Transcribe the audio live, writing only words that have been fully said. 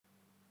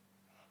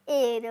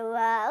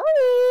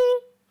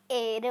Erowawi,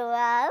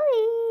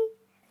 Erowawi.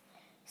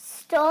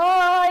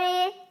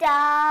 Story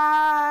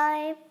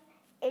time.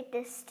 It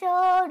is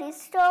story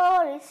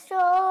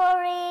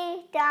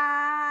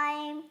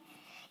time.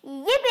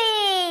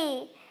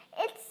 Yippee!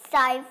 It's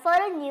time for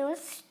a new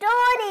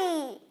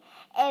story.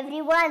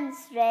 Everyone's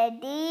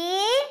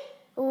ready?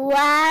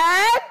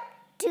 1,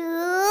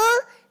 2,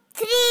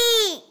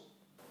 3.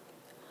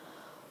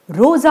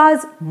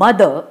 Rosa's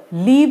mother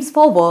leaves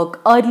for work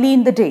early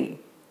in the day.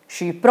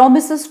 She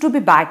promises to be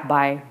back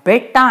by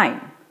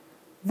bedtime.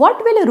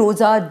 What will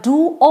Rosa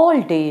do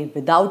all day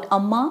without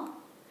Amma?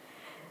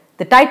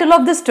 The title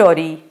of the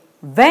story,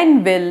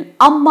 When Will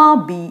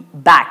Amma Be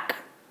Back?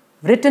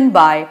 Written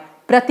by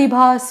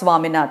Pratibha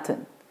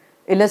Swaminathan.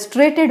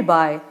 Illustrated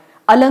by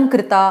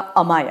Alankrita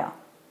Amaya.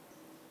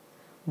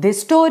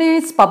 This story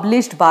is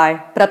published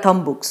by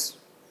Pratham Books.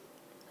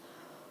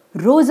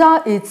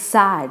 Rosa is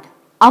sad.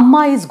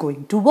 Amma is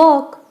going to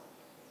work.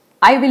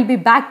 I will be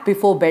back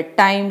before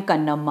bedtime,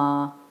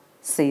 Kannamma,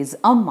 says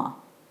Amma.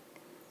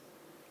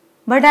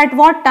 But at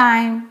what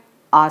time?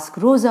 asks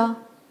Rosa.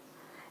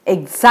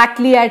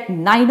 Exactly at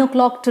 9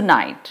 o'clock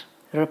tonight,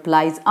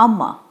 replies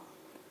Amma.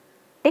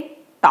 Tick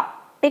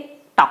tock,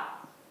 tick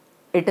tock.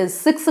 It is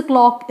 6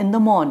 o'clock in the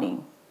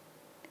morning.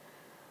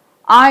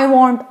 I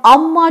want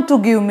Amma to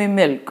give me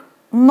milk,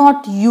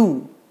 not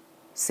you,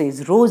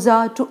 says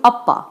Rosa to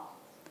Appa.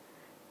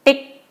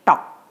 Tick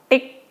tock,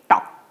 tick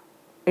tock.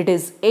 It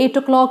is 8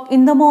 o'clock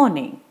in the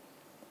morning.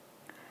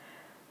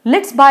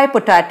 Let's buy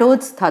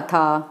potatoes,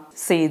 Tata,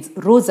 says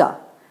Rosa.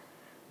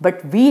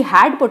 But we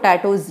had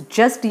potatoes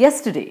just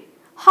yesterday.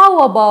 How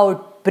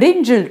about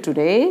brinjal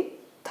today?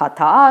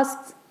 Tata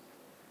asks.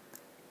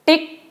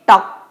 Tick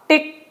tock,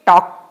 tick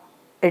tock.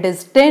 It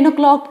is 10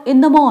 o'clock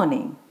in the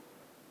morning.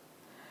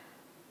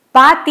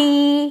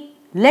 Pati,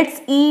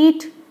 let's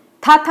eat.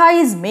 Tata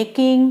is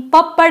making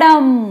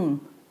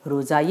pappadam.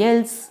 Rosa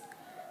yells.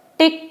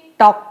 Tick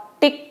tock,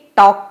 tick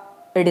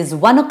tock. It is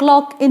 1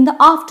 o'clock in the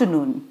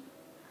afternoon.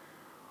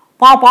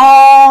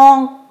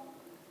 Papa!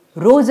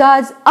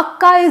 Rosa's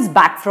Akka is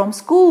back from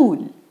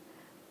school.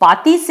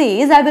 Pati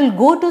says I will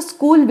go to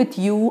school with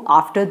you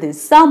after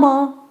this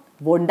summer.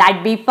 Won't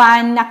that be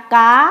fun,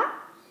 Akka?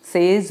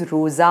 Says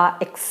Rosa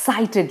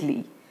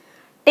excitedly.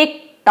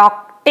 Tick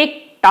tock,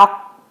 tick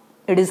tock.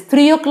 It is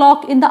 3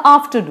 o'clock in the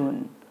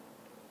afternoon.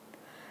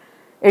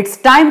 It's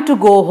time to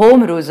go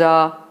home,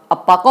 Rosa.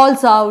 Appa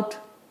calls out.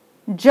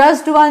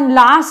 Just one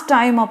last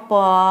time,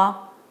 Appa,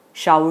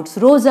 shouts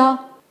Rosa.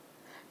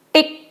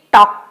 Tick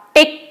tock,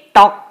 tick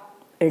tock.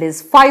 It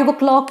is 5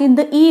 o'clock in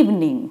the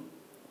evening.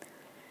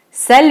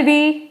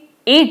 Selvi,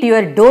 eat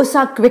your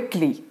dosa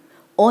quickly.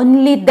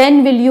 Only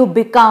then will you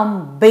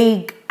become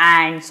big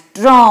and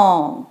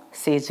strong,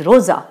 says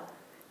Rosa.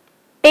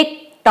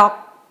 Tick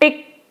tock,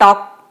 tick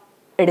tock.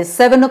 It is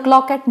 7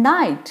 o'clock at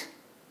night.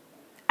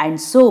 And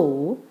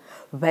so,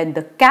 when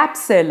the cap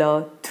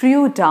seller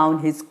threw down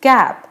his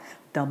cap,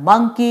 the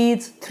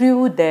monkeys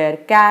threw their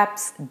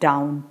caps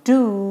down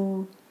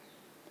too.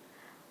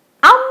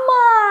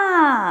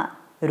 Amma!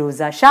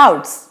 Rosa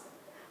shouts.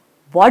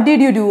 What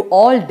did you do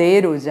all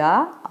day,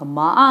 Rosa?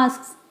 Amma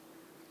asks.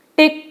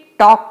 Tick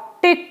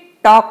tock,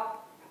 tick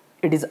tock.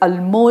 It is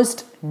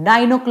almost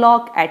 9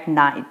 o'clock at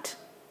night.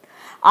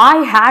 I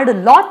had a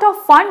lot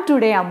of fun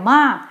today,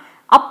 Amma.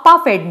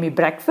 Appa fed me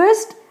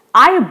breakfast.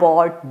 I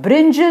bought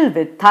brinjal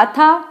with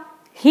Tata.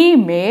 He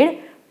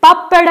made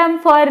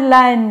pappadam for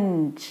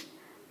lunch.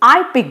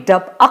 I picked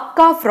up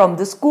Akka from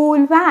the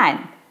school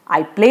van.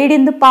 I played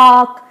in the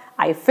park.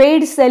 I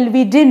fed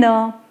Selvi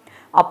dinner.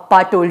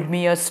 Appa told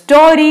me a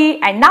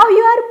story and now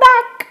you are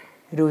back,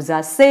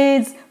 Rosa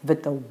says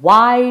with a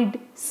wide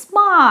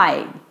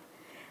smile.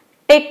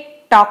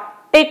 Tick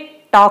tock,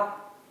 tick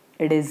tock.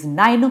 It is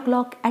 9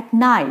 o'clock at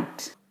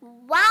night.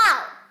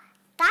 Wow,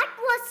 that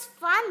was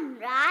fun,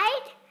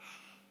 right?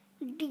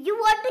 Do you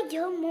want to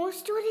hear more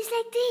stories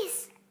like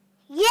this?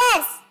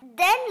 Yes,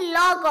 then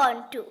log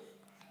on to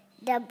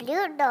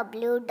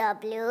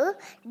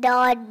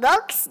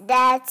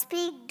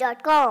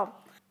www.booksthatspeak.com.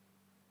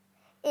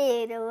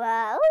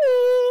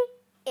 Erowawi,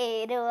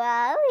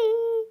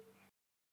 Erowawi.